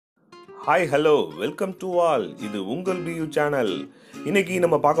Hi hello welcome to all. இது உங்கள் பியூ channel. இன்னைக்கு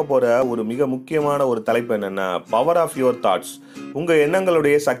நம்ம பார்க்க போகிற ஒரு மிக முக்கியமான ஒரு தலைப்பு என்னென்னா பவர் ஆஃப் யுவர் தாட்ஸ். உங்கள்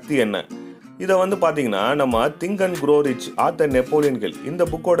எண்ணங்களுடைய சக்தி என்ன? இதை பார்த்தீங்கன்னா நம்ம think and grow rich author Napoleon hill இந்த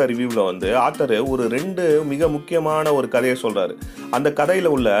புக்கோட ரிவ்யூவில் ஆத்தர் ஒரு ரெண்டு மிக முக்கியமான ஒரு கதையை சொல்கிறாரு. அந்த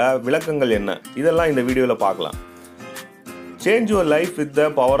கதையில் உள்ள விளக்கங்கள் என்ன இதெல்லாம் இந்த வீடியோவில் பார்க்கலாம். Change your life with the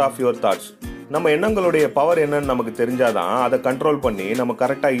power of your thoughts. நம்ம எண்ணங்களுடைய பவர் என்னன்னு நமக்கு தெரிஞ்சாதான் அதை கண்ட்ரோல் பண்ணி நம்ம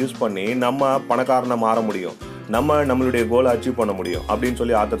கரெக்டாக யூஸ் பண்ணி நம்ம பணக்காரனை மாற முடியும், நம்மளுடைய கோலை அச்சீவ் பண்ண முடியும் அப்படின்னு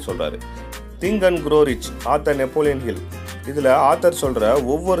சொல்லி ஆத்தர் சொல்கிறாரு. Think and grow rich author Napoleon hill. இதில் ஆத்தர் சொல்கிற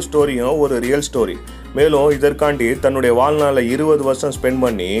ஒவ்வொரு ஸ்டோரியும் ஒரு ரியல் ஸ்டோரி. மேலும் இதற்காண்டி தன்னுடைய வாழ்நாளில் 20 வருஷம் ஸ்பெண்ட்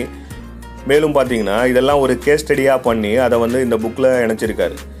பண்ணி மேலும் பார்த்தீங்கன்னா இதெல்லாம் ஒரு கேஸ் ஸ்டடியாக பண்ணி அதை இந்த புக்கில்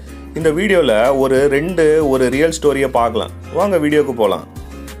இணைச்சிருக்காரு. இந்த வீடியோவில் ஒரு ரியல் ஸ்டோரியை பார்க்கலாம். வாங்க வீடியோக்கு போகலாம்.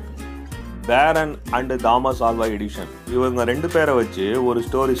 பேரன் அண்ட் தாமஸ் ஆல்வா எடிசன் இவங்க ரெண்டு பேரை வச்சு ஒரு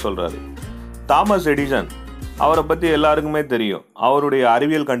ஸ்டோரி சொல்கிறாரு. தாமஸ் எடிசன் அவரை பற்றி எல்லாருக்குமே தெரியும். அவருடைய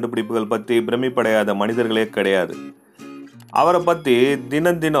அறிவியல் கண்டுபிடிப்புகள் பற்றி பிரமிப்படையாத மனிதர்களே கிடையாது. அவரை பற்றி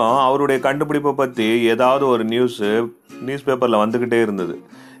தினம் அவருடைய கண்டுபிடிப்பை பற்றி ஏதாவது ஒரு நியூஸ் பேப்பரில் வந்துக்கிட்டே இருந்தது.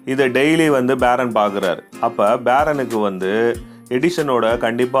 இதை டெய்லி பேரன் பார்க்குறாரு. அப்போ பேரனுக்கு எடிசனோட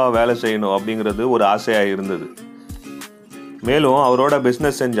கண்டிப்பாக வேலை செய்யணும் அப்படிங்கிறது ஒரு ஆசையாக இருந்தது. மேலும் அவரோட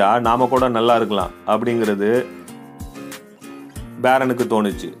பிஸ்னஸ் செஞ்சால் நாம் கூட நல்லா இருக்கலாம் அப்படிங்கிறது பேரனுக்கு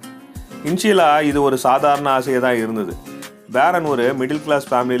தோணுச்சு. இனிஷியலாக இது ஒரு சாதாரண ஆசையாக தான் இருந்தது. பேரன் ஒரு மிடில் கிளாஸ்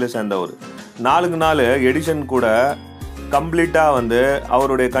ஃபேமிலியில் சேர்ந்தவர். நாளுக்கு நாள் எடிசன் கூட கம்ப்ளீட்டாக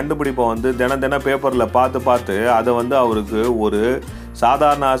அவருடைய கண்டுபிடிப்பை தினம் பேப்பரில் பார்த்து அதை அவருக்கு ஒரு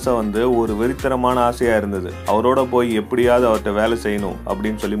சாதாரண ஆசை ஒரு வெறித்தனமான ஆசையாக இருந்தது. அவரோட போய் எப்படியாவது அவர்கிட்ட வேலை செய்யணும்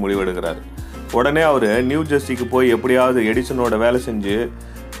அப்படின்னு சொல்லி முடிவெடுக்கிறார். உடனே அவர் நியூ ஜெர்சிக்கு போய் எப்படியாவது எடிசனோட வேலை செஞ்சு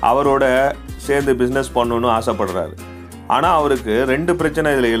அவரோட சேர்ந்து பிஸ்னஸ் பண்ணணும்னு ஆசைப்படுறாரு. ஆனால் அவருக்கு ரெண்டு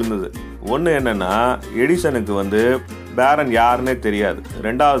பிரச்சனை இதில் எழுந்தது. ஒன்று என்னென்னா, எடிசனுக்கு பேரன் யாருன்னே தெரியாது.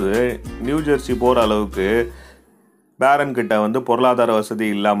 ரெண்டாவது, நியூ ஜெர்சி போகிற அளவுக்கு பேரன்கிட்ட பொருளாதார வசதி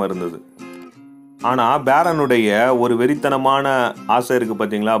இல்லாமல் இருந்தது. ஆனால் பேரனுடைய ஒரு வெறித்தனமான ஆசை இருக்குது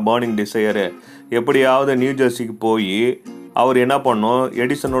பார்த்தீங்களா, பர்னிங் டிசையரு. எப்படியாவது நியூ ஜெர்சிக்கு போய் அவர் என்ன பண்ணணும்,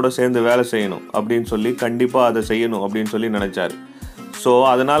 எடிசனோட சேர்ந்து வேலை செய்யணும் அப்படின்னு சொல்லி கண்டிப்பாக அதை செய்யணும் அப்படின்னு சொல்லி நினச்சார். ஸோ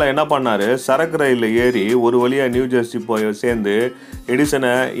அதனால் என்ன பண்ணார், சரக்கு ரயிலில் ஏறி ஒரு வழியாக நியூ ஜெர்சி போய் சேர்ந்து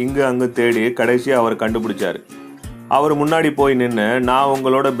எடிசனை இங்கே அங்கே தேடி கடைசியாக அவர் கண்டுபிடிச்சார். அவர் முன்னாடி போய் நின்று நான்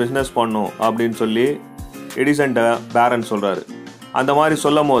உங்களோட பிஸ்னஸ் பண்ணும் அப்படின்னு சொல்லி எடிசன்ட்ட பேரன் சொல்கிறாரு. அந்த மாதிரி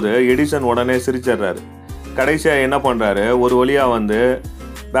சொல்லும் போது எடிசன் உடனே சிரிச்சிடுறாரு. கடைசியாக என்ன பண்ணுறாரு, ஒரு வழியாக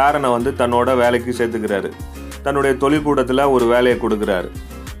பேரனை தன்னோட வேலைக்கு சேர்த்துக்கிறாரு. தன்னுடைய தொழிற்கூடத்தில் ஒரு வேலையை கொடுக்குறாரு.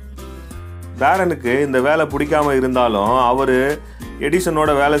 பேரனுக்கு இந்த வேலை பிடிக்காம இருந்தாலும் அவர்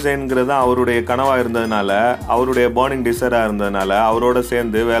எடிசனோட வேலை செய்யணுங்கிறது தான் அவருடைய கனவாக இருந்ததுனால, அவருடைய பர்னிங் டிசைராக இருந்ததுனால அவரோட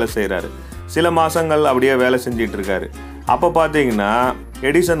சேர்ந்து வேலை செய்கிறாரு. சில மாதங்கள் அப்படியே வேலை செஞ்சிட்டு இருக்காரு. அப்போ பார்த்தீங்கன்னா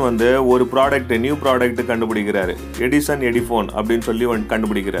எடிசன் ஒரு நியூ ப்ராடக்ட் கண்டுபிடிக்கிறாரு. எடிசன் எடிஃபோன் அப்படின்னு சொல்லி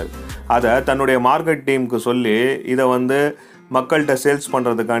கண்டுபிடிக்கிறாரு. அதை தன்னுடைய மார்க்கெட் டீமுக்கு சொல்லி இதை மக்கள்கிட்ட சேல்ஸ்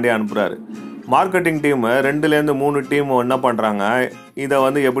பண்ணுறதுக்காண்டி அனுப்புகிறாரு. மார்க்கெட்டிங் டீம் 2-3 டீம் என்ன பண்ணுறாங்க, இதை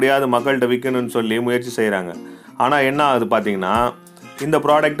எப்படியாவது மக்கள்கிட்ட விற்கணும்னு சொல்லி முயற்சி செய்கிறாங்க. ஆனால் என்ன ஆகுது பார்த்தீங்கன்னா, இந்த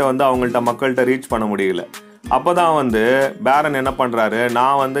ப்ராடக்டை அவங்கள்ட்ட மக்கள்கிட்ட ரீச் பண்ண முடியல. அப்போ தான் பேரன் என்ன பண்ணுறாரு,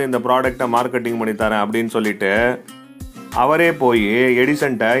 நான் இந்த ப்ராடக்டை மார்க்கெட்டிங் பண்ணி தரேன் அப்படின்னு சொல்லிட்டு அவரே போய்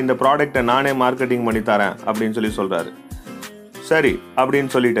எடிசன்ட்ட இந்த ப்ராடக்டை நானே மார்க்கெட்டிங் பண்ணி தரேன் அப்படின்னு சொல்லி சொல்கிறாரு. சரி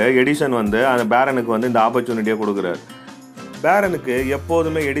அப்படின்னு சொல்லிட்டு எடிசன் அந்த பேரனுக்கு இந்த ஆப்பர்ச்சுனிட்டியை கொடுக்குறாரு. பேரனுக்கு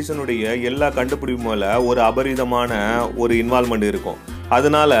எப்போதுமே எடிசனுடைய எல்லா கண்டுபிடிப்பு மேலே ஒரு அபரிதமான ஒரு இன்வால்மெண்ட் இருக்கும்.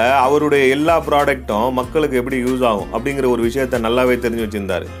 அதனால அவருடைய எல்லா ப்ராடக்டும் மக்களுக்கு எப்படி யூஸ் ஆகும் அப்படிங்கிற ஒரு விஷயத்த நல்லாவே தெரிஞ்சு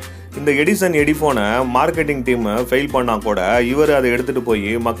வச்சுருந்தார். இந்த எடிசன் எடிஃபோனை மார்க்கெட்டிங் டீம் ஃபெயில் பண்ணால் கூட இவர் அதை எடுத்துகிட்டு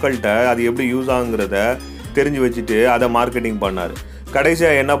போய் மக்கள்கிட்ட அது எப்படி யூஸ் ஆகுங்கிறத தெரிஞ்சு வச்சுட்டு அதை மார்க்கெட்டிங் பண்ணார்.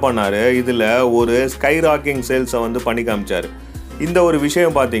 கடைசியாக என்ன பண்ணார், இதில் ஒரு ஸ்கை ராக்கிங் சேல்ஸை பண்ணி காமிச்சார். இந்த ஒரு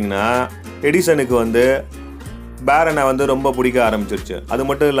விஷயம் பார்த்தீங்கன்னா எடிசனுக்கு பேரனை ரொம்ப பிடிக்க ஆரம்பிச்சிருச்சு. அது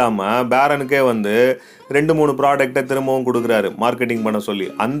மட்டும் இல்லாமல் பேரனுக்கே 2-3 ப்ராடக்டை திரும்பவும் கொடுக்குறாரு மார்க்கெட்டிங் பண்ண சொல்லி.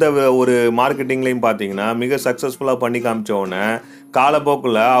 அந்த ஒரு மார்க்கெட்டிங்லேயும் பார்த்தீங்கன்னா மிக சக்ஸஸ்ஃபுல்லாக பண்ணி காமிச்சோடனே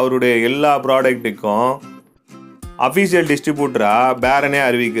காலப்போக்கில் அவருடைய எல்லா ப்ராடக்ட்டுக்கும் அஃபீஷியல் டிஸ்ட்ரிபியூட்டராக பேரனே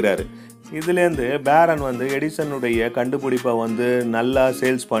அறிவிக்கிறாரு. இதுலேருந்து பேரன் எடிசனுடைய கண்டுபிடிப்பை நல்லா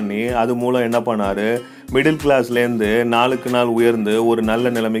சேல்ஸ் பண்ணி அது மூலம் என்ன பண்ணார், மிடில் கிளாஸ்லேருந்து நாளுக்கு நாள் உயர்ந்து ஒரு நல்ல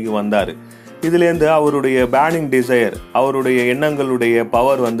நிலைமைக்கு வந்தார். இதுலேருந்து அவருடைய பேர்னிங் டிசையர், அவருடைய எண்ணங்களுடைய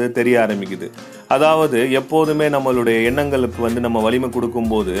பவர் வந்து தெரிய ஆரம்பிக்குது. அதாவது எப்போதுமே நம்மளுடைய எண்ணங்களுக்கு வந்து நம்ம வலிமை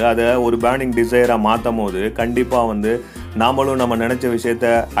கொடுக்கும்போது அதை ஒரு பேர்னிங் டிசையராக மாற்றும் போது கண்டிப்பாக வந்து நாமளும் நம்ம நினச்ச விஷயத்த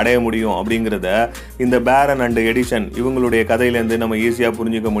அடைய முடியும் அப்படிங்கிறத இந்த பேரன் அண்ட் எடிசன் இவங்களுடைய கதையிலேருந்து நம்ம ஈஸியாக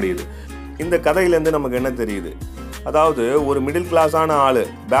புரிஞ்சிக்க முடியுது. இந்த கதையிலேருந்து நமக்கு என்ன தெரியுது? அதாவது ஒரு மிடில் கிளாஸான ஆள்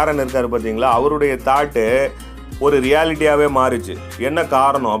பேரன் இருக்கார் பார்த்தீங்களா, அவருடைய தாட்டு ஒரு ரியாலிட்டியாகவே மாறிச்சு. என்ன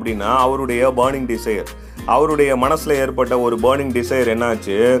காரணம் அப்படின்னா அவருடைய பேர்னிங் டிசையர். அவருடைய மனசில் ஏற்பட்ட ஒரு பேர்னிங் டிசையர்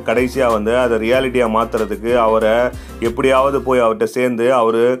என்னாச்சு, கடைசியாக வந்து அதை ரியாலிட்டியாக மாற்றுறதுக்கு அவரை எப்படியாவது போய் அவர்கிட்ட சேர்ந்து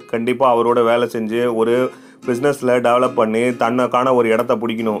அவர் கண்டிப்பாக அவரோட வேலை செஞ்சு ஒரு பிஸ்னஸில் டெவலப் பண்ணி தன்னைக்கான ஒரு இடத்த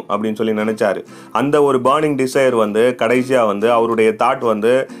பிடிக்கணும் அப்படின்னு சொல்லி நினச்சாரு. அந்த ஒரு பேர்னிங் டிசையர் வந்து கடைசியாக வந்து அவருடைய தாட்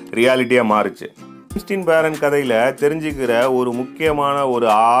வந்து ரியாலிட்டியாக மாறுச்சு. ஐன்ஸ்டீன் பேரன் கதையில் தெரிஞ்சுக்கிற ஒரு முக்கியமான ஒரு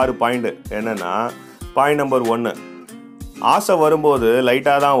 6 பாயிண்ட் என்னென்னா, பாயிண்ட் நம்பர் 1, ஆசை வரும்போது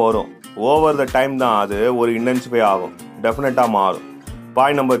லைட்டாக தான் வரும், ஓவர் த டைம் தான் அது ஒரு இன்டென்சிஃபை ஆகும், டெஃபினட்டாக மாறும்.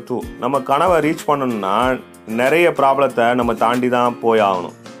 பாயிண்ட் நம்பர் 2, நம்ம கனவை ரீச் பண்ணணும்னா நிறைய ப்ராப்ளத்தை நம்ம தாண்டி தான் போய்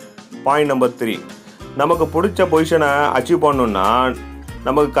ஆகணும். பாயிண்ட் நம்பர் 3, நமக்கு பிடிச்ச பொசிஷனை அச்சீவ் பண்ணணுன்னா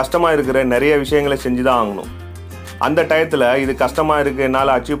நமக்கு கஷ்டமாக இருக்கிற நிறைய விஷயங்களை செஞ்சு தான் ஆகணும். அந்த டயத்தில் இது கஷ்டமாக இருக்குது,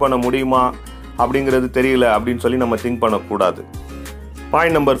 என்னால் அச்சீவ் பண்ண முடியுமா அப்படிங்கிறது தெரியல அப்படின்னு சொல்லி நம்ம திங்க் பண்ணக்கூடாது.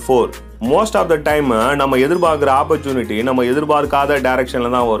 Point number 4, most of the time நம்ம எதிர்பார்க்குற ஆப்பர்ச்சுனிட்டி நம்ம எதிர்பார்க்காத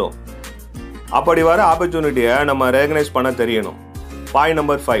டைரக்ஷனில் தான் வரும். அப்படி வர ஆப்பர்ச்சுனிட்டியை நம்ம ரெகனைஸ் பண்ண தெரியணும். பாயிண்ட்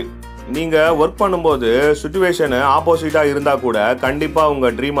நம்பர் 5, நீங்கள் ஒர்க் பண்ணும்போது சுச்சுவேஷனு ஆப்போசிட்டாக இருந்தால் கூட கண்டிப்பாக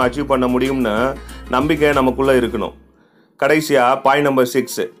உங்கள் ட்ரீமை அச்சீவ் பண்ண முடியும்னு நம்பிக்கை நமக்குள்ளே இருக்கணும். கடைசியாக பாயிண்ட் நம்பர்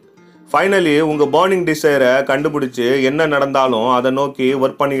 6, ஃபைனலி உங்கள் பேர்னிங் டிசைரை கண்டுபிடிச்சி என்ன நடந்தாலும் அதை நோக்கி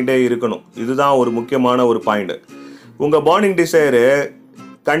ஒர்க் பண்ணிக்கிட்டே இருக்கணும். இதுதான் ஒரு முக்கியமான ஒரு பாயிண்ட். உங்கள் பேர்னிங் டிசைரு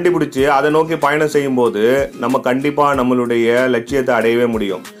கண்டுபிடிச்சி அதை நோக்கி பயணம் செய்யும்போது நம்ம கண்டிப்பாக நம்மளுடைய லட்சியத்தை அடையவே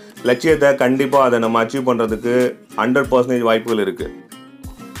முடியும். லட்சியத்தை கண்டிப்பாக அதை நம்ம அச்சீவ் பண்ணுறதுக்கு 100% வாய்ப்புகள் இருக்குது.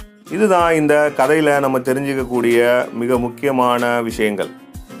 இதுதான் இந்த கதையில் நம்ம தெரிஞ்சிக்கக்கூடிய மிக முக்கியமான விஷயங்கள்.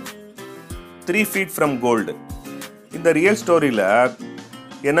 3 feet from gold. இந்த ரியல் ஸ்டோரியில்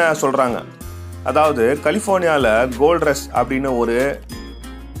என்ன சொல்கிறாங்க, அதாவது கலிஃபோர்னியாவில் கோல்ட் ரஷ் அப்படின்னு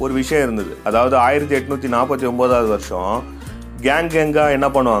ஒரு விஷயம் இருந்தது. அதாவது 1849 வருஷம் கேங்காக என்ன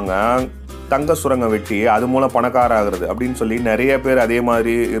பண்ணுவாங்க, தங்க சுரங்கம் வெட்டி அது மூலம் பணக்கார ஆகிறது அப்படின்னு சொல்லி நிறைய பேர் அதே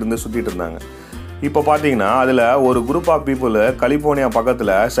மாதிரி இருந்து சுற்றிட்டு இருந்தாங்க. இப்போ பார்த்தீங்கன்னா அதில் ஒரு குரூப் ஆஃப் பீப்புள் கலிஃபோர்னியா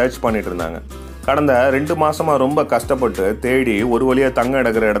பக்கத்தில் சர்ச் பண்ணிட்டு இருந்தாங்க. கடந்த 2 மாதமாக ரொம்ப கஷ்டப்பட்டு தேடி ஒரு வழியாக தங்கம்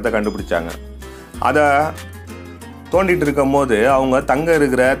எடுக்கிற இடத்த கண்டுபிடிச்சாங்க. அதை தோண்டிட்டு இருக்கும் போது அவங்க தங்கம்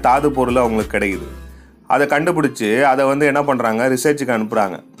இருக்கிற தாது பொருள் அவங்களுக்கு கிடைக்குது. அதை கண்டுபிடிச்சி அதை வந்து என்ன பண்ணுறாங்க, ரிசர்ச்சுக்கு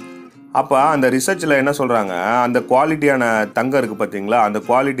அனுப்புகிறாங்க. அப்போ அந்த ரிசர்ச்சில் என்ன சொல்கிறாங்க, அந்த குவாலிட்டியான தங்கம் இருக்குது பார்த்தீங்களா, அந்த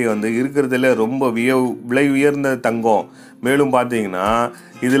குவாலிட்டி வந்து இருக்கிறதுல ரொம்ப விலை உயர்ந்த தங்கம். மேலும் பார்த்தீங்கன்னா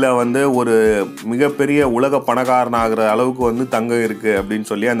இதில் வந்து ஒரு மிகப்பெரிய உலக பணக்காரனாகிற அளவுக்கு வந்து தங்கம் இருக்குது அப்படின்னு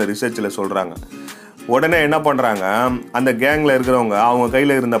சொல்லி அந்த ரிசர்ச்சில் சொல்கிறாங்க. உடனே என்ன பண்ணுறாங்க, அந்த கேங்கில் இருக்கிறவங்க அவங்க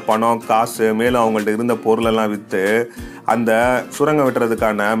கையில் இருந்த பணம் காசு மேலும் அவங்கள்ட்ட இருந்த பொருளெல்லாம் விற்று அந்த சுரங்கம்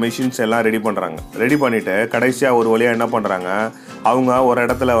வெட்டுறதுக்கான மிஷின்ஸ் எல்லாம் ரெடி பண்ணுறாங்க. ரெடி பண்ணிவிட்டு கடைசியாக ஒரு வழியாக என்ன பண்ணுறாங்க, அவங்க ஒரு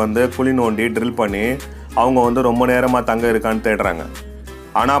இடத்துல வந்து குழி நோண்டி ட்ரில் பண்ணி அவங்க வந்து ரொம்ப நேரமாக தங்கம் இருக்கான்னு தேடுறாங்க.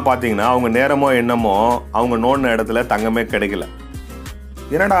 ஆனால் பார்த்தீங்கன்னா அவங்க நேரமோ என்னமோ அவங்க நோண்டின இடத்துல தங்கமே கிடைக்கல.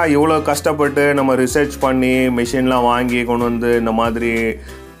 என்னடா இவ்வளோ கஷ்டப்பட்டு நம்ம ரிசர்ச் பண்ணி மிஷின்லாம் வாங்கி கொண்டு வந்து இந்த மாதிரி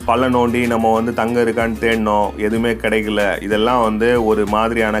பள்ள நோண்டி நம்ம வந்து தங்கம் இருக்கான்னு தேடினோம், எதுவுமே கிடைக்கல, இதெல்லாம் வந்து ஒரு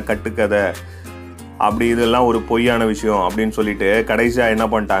மாதிரியான கட்டுக்கதை, அப்படி இதெல்லாம் ஒரு பொய்யான விஷயம் அப்படின்னு சொல்லிட்டு கடைசியாக என்ன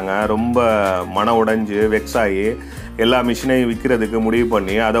பண்ணிட்டாங்க, ரொம்ப மன உடைஞ்சு வெக்ஸ் ஆகி எல்லா மிஷினையும் விற்கிறதுக்கு முடிவு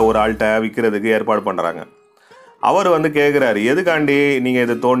பண்ணி அதை ஒரு ஆள்கிட்ட விற்கிறதுக்கு ஏற்பாடு பண்ணுறாங்க. அவர் வந்து கேட்குறாரு, எதுக்காண்டி நீங்கள்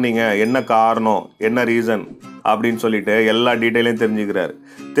இதை தோண்டிங்க, என்ன காரணம், என்ன ரீசன் அப்படின்னு சொல்லிட்டு எல்லா டீட்டெயிலையும்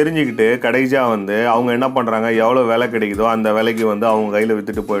தெரிஞ்சுக்கிட்டு கடைசியாக வந்து அவங்க என்ன பண்ணுறாங்க, எவ்வளோ விலை கிடைக்குதோ அந்த விலைக்கு வந்து அவங்க கையில்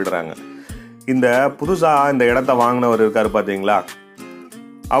விற்றுட்டு போயிடுறாங்க. இந்த புதுசாக இந்த இடத்த வாங்கினவர் இருக்கார் பார்த்தீங்களா,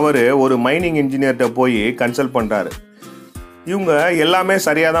 அவர் ஒரு மைனிங் இன்ஜினியர்கிட்ட போய் கன்சல்ட் பண்ணுறாரு. இவங்க எல்லாமே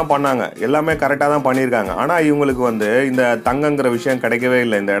சரியாக தான் பண்ணாங்க, எல்லாமே கரெக்டாக தான் பண்ணியிருக்காங்க. ஆனால் இவங்களுக்கு வந்து இந்த தங்கங்கிற விஷயம் கிடைக்கவே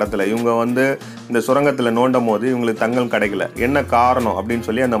இல்லை. இந்த இடத்துல இவங்க வந்து இந்த சுரங்கத்தில் நோண்டும் போது இவங்களுக்கு தங்கம் கிடைக்கல, என்ன காரணம் அப்படின்னு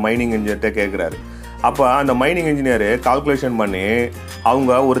சொல்லி அந்த மைனிங் இன்ஜினியர்கிட்ட கேட்குறாரு. அப்போ அந்த மைனிங் இன்ஜினியர் கால்குலேஷன் பண்ணி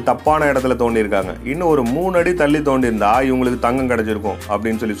அவங்க ஒரு தப்பான இடத்துல தோண்டியிருக்காங்க, இன்னும் ஒரு 3 அடி தள்ளி தோண்டியிருந்தா இவங்களுக்கு தங்கம் கிடச்சிருக்கும்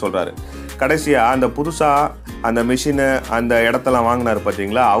அப்படின்னு சொல்லி சொல்கிறாரு. கடைசியாக அந்த புதுசாக அந்த மிஷினு அந்த இடத்தெல்லாம் வாங்கினார்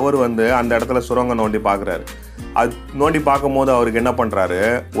பார்த்தீங்களா, அவர் வந்து அந்த இடத்துல சுரங்கம் நோண்டி பார்க்குறாரு. அது நோண்டி பார்க்கும் போது அவருக்கு என்ன பண்ணுறாரு,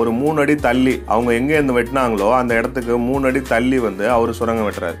 ஒரு 3 அடி தள்ளி அவங்க எங்கேருந்து வெட்டினாங்களோ அந்த இடத்துக்கு 3 அடி தள்ளி வந்து அவர் சுரங்கம்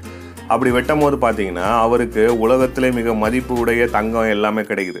வெட்டுறாரு. அப்படி வெட்டும் போது பார்த்தீங்கன்னா அவருக்கு உலகத்திலே மிக மதிப்பு உடைய தங்கம் எல்லாமே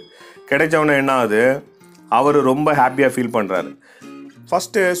கிடைக்குது. கிடைச்சவொன்னே என்ன ஆகுது, அவர் ரொம்ப ஹாப்பியாக ஃபீல் பண்ணுறாரு.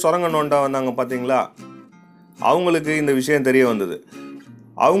 ஃபஸ்ட்டு சுரங்க நோண்டா வந்தாங்க பார்த்தீங்களா, அவங்களுக்கு இந்த விஷயம் தெரிய வந்தது.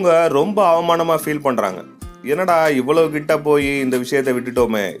 அவங்க ரொம்ப அவமானமாக ஃபீல் பண்ணுறாங்க. என்னடா இவ்வளோ கிட்ட போய் இந்த விஷயத்தை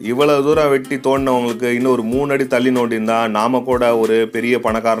விட்டுட்டோமே, இவ்வளோ தூரம் வெட்டி தோண்டினவங்களுக்கு இன்னும் ஒரு 3 அடி தள்ளி நோண்டியிருந்தா நாம கூட ஒரு பெரிய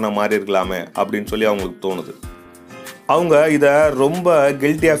பணக்காரனை மாறி இருக்கலாமே அப்படின்னு சொல்லி அவங்களுக்கு தோணுது. அவங்க இதை ரொம்ப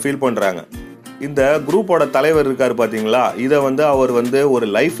கில்ட்டியாக ஃபீல் பண்ணுறாங்க. இந்த குரூப்போட தலைவர் இருக்கார் பார்த்தீங்களா, இதை அவர் ஒரு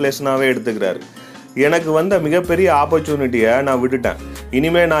லைஃப் லெசனாகவே எடுத்துக்கிறாரு. எனக்கு வந்த மிகப்பெரிய ஆப்பர்ச்சுனிட்டியை நான் விட்டுட்டேன்,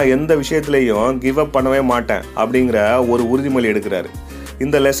 இனிமேல் நான் எந்த விஷயத்துலையும் கிவ் அப் பண்ணவே மாட்டேன் அப்படிங்கிற ஒரு உறுதிமொழி எடுக்கிறாரு.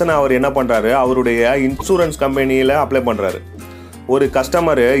 இந்த லெசனை அவர் என்ன பண்ணுறாரு, அவருடைய இன்சூரன்ஸ் கம்பெனியில் அப்ளை பண்ணுறாரு. ஒரு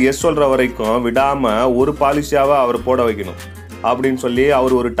கஸ்டமரு எஸ் சொல்கிற வரைக்கும் விடாமல் ஒரு பாலிசியாவை அவர் போட வைக்கணும் அப்படின்னு சொல்லி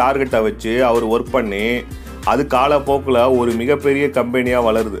அவர் ஒரு டார்கெட்டை வச்சு அவர் ஒர்க் பண்ணி அது காலப்போக்கில் ஒரு மிகப்பெரிய கம்பெனியாக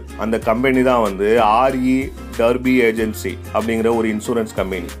வளருது. அந்த கம்பெனி தான் ஆர்இ டர்பி ஏஜென்சி அப்படிங்கிற ஒரு இன்சூரன்ஸ்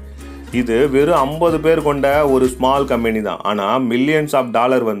கம்பெனி. இது வெறும் 50 பேர் கொண்ட ஒரு ஸ்மால் கம்பெனி தான், ஆனால் மில்லியன்ஸ் ஆஃப்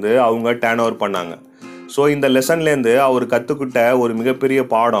டாலர் அவங்க டேர்ன் ஓவர் பண்ணாங்க. ஸோ இந்த லெசன்லேருந்து அவர் கற்றுக்கிட்ட ஒரு மிகப்பெரிய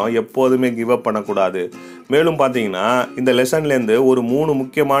பாடம் எப்போதுமே கிவ் அப் பண்ணக்கூடாது. மேலும் பார்த்தீங்கன்னா இந்த லெசன்லேருந்து ஒரு 3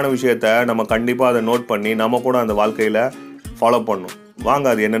 முக்கியமான விஷயத்த நம்ம கண்டிப்பாக அதை நோட் பண்ணி நம்ம கூட அந்த வாழ்க்கையில் ஃபாலோ பண்ணணும். வாங்க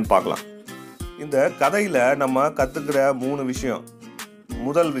அது என்னன்னு பார்க்கலாம். இந்த கதையில் நம்ம கற்றுக்கிற 3 விஷயம்.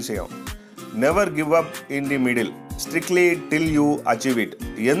 முதல் விஷயம், never give up in the middle, strictly till you achieve it.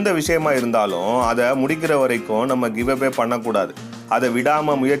 எந்த விஷயமா இருந்தாலும் அதை முடிக்கிற வரைக்கும் நம்ம கிவ் அப்பே பண்ணக்கூடாது. அதை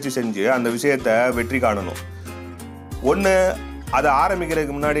விடாமல் முயற்சி செஞ்சு அந்த விஷயத்தை வெற்றி காணணும். ஒன்று, அதை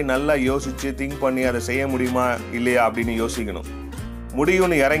ஆரம்பிக்கிறதுக்கு முன்னாடி நல்லா யோசித்து திங்க் பண்ணி அதை செய்ய முடியுமா இல்லையா அப்படின்னு யோசிக்கணும்.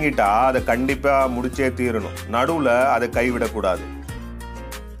 முடியும்னு இறங்கிட்டா அதை கண்டிப்பாக முடிச்சே தீரணும். நடுவில் அதை கைவிடக்கூடாது.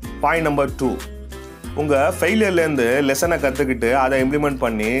 பாயிண்ட் நம்பர் 2, உங்கள் ஃபெயிலியர்லேருந்து லெசனை கற்றுக்கிட்டு அதை இம்ப்ளிமெண்ட்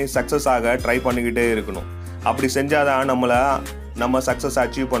பண்ணி சக்ஸஸ் ஆக ட்ரை பண்ணிக்கிட்டே இருக்கணும். அப்படி செஞ்சால் தான் நம்ம சக்ஸஸ்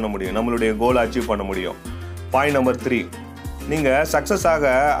அச்சீவ் பண்ண முடியும், நம்மளுடைய கோலை அச்சீவ் பண்ண முடியும். பாயிண்ட் நம்பர் 3, நீங்கள் சக்ஸஸ் ஆக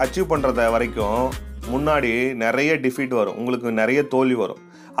அச்சீவ் பண்ணுறத வரைக்கும் முன்னாடி நிறைய டிஃபீட் வரும், உங்களுக்கு நிறைய தோல்வி வரும்.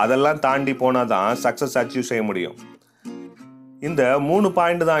 அதெல்லாம் தாண்டி போனால் தான் சக்ஸஸ் அச்சீவ் செய்ய முடியும். இந்த 3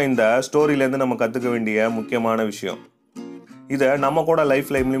 பாயிண்ட் தான் இந்த ஸ்டோரியிலேருந்து நம்ம கற்றுக்க வேண்டிய முக்கியமான விஷயம். இதை நம்ம கூட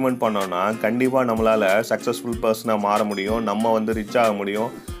லைஃப்பில் இம்ப்ளிமெண்ட் பண்ணோன்னா கண்டிப்பாக நம்மளால் சக்ஸஸ்ஃபுல் பர்சனாக மாற முடியும், நம்ம ரிச் ஆக முடியும்,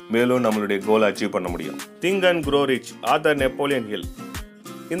 மேலும் நம்மளுடைய கோலை அச்சீவ் பண்ண முடியும். Think and grow rich, author Napoleon hill.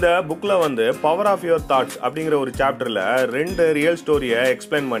 இந்த புக்கில் பவர் ஆஃப் யுவர் தாட்ஸ் அப்படிங்கிற ஒரு சாப்டரில் 2 ரியல் ஸ்டோரியை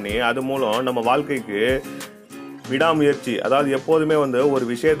எக்ஸ்பிளைன் பண்ணி அது மூலம் நம்ம வாழ்க்கைக்கு விடாமுயற்சி, அதாவது எப்போதுமே ஒரு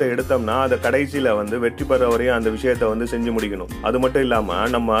விஷயத்தை எடுத்தோம்னா அதை கடைசியில் வெற்றி பெற வரையும் அந்த விஷயத்தை செஞ்சு முடிக்கணும். அது மட்டும்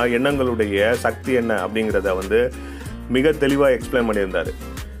இல்லாமல் நம்ம எண்ணங்களுடைய சக்தி என்ன அப்படிங்கிறத மிக தெளிவாக எக்ஸ்பிளைன் பண்ணியிருந்தார்.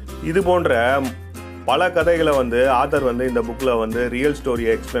 இது போன்ற பல கதைகளை ஆத்தர் இந்த புக்கில் ரியல்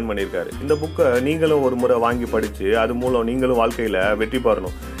ஸ்டோரியை எக்ஸ்பிளைன் பண்ணியிருக்காரு. இந்த புக்கை நீங்களும் ஒரு முறை வாங்கி படித்து அது மூலம் நீங்களும் வாழ்க்கையில் வெற்றி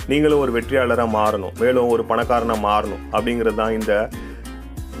பெறணும், நீங்களும் ஒரு வெற்றியாளராக மாறணும், மேலும் ஒரு பணக்காரனாக மாறணும் அப்படிங்கிறது தான் இந்த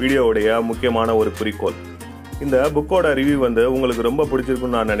வீடியோவுடைய முக்கியமான ஒரு குறிக்கோள். இந்த புக்கோட ரிவ்யூ உங்களுக்கு ரொம்ப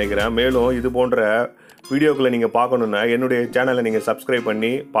பிடிச்சிருக்குன்னு நான் நினைக்கிறேன். மேலும் இது போன்ற வீடியோக்களை நீங்கள் பார்க்கணுன்னா என்னுடைய சேனலை நீங்கள் சப்ஸ்கிரைப்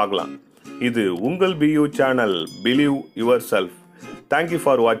பண்ணி பார்க்கலாம். இது உங்கள் BU channel, believe your self. Thank you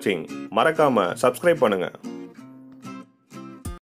for வாட்சிங். மறக்காமல் சப்ஸ்கிரைப் பண்ணுங்கள்.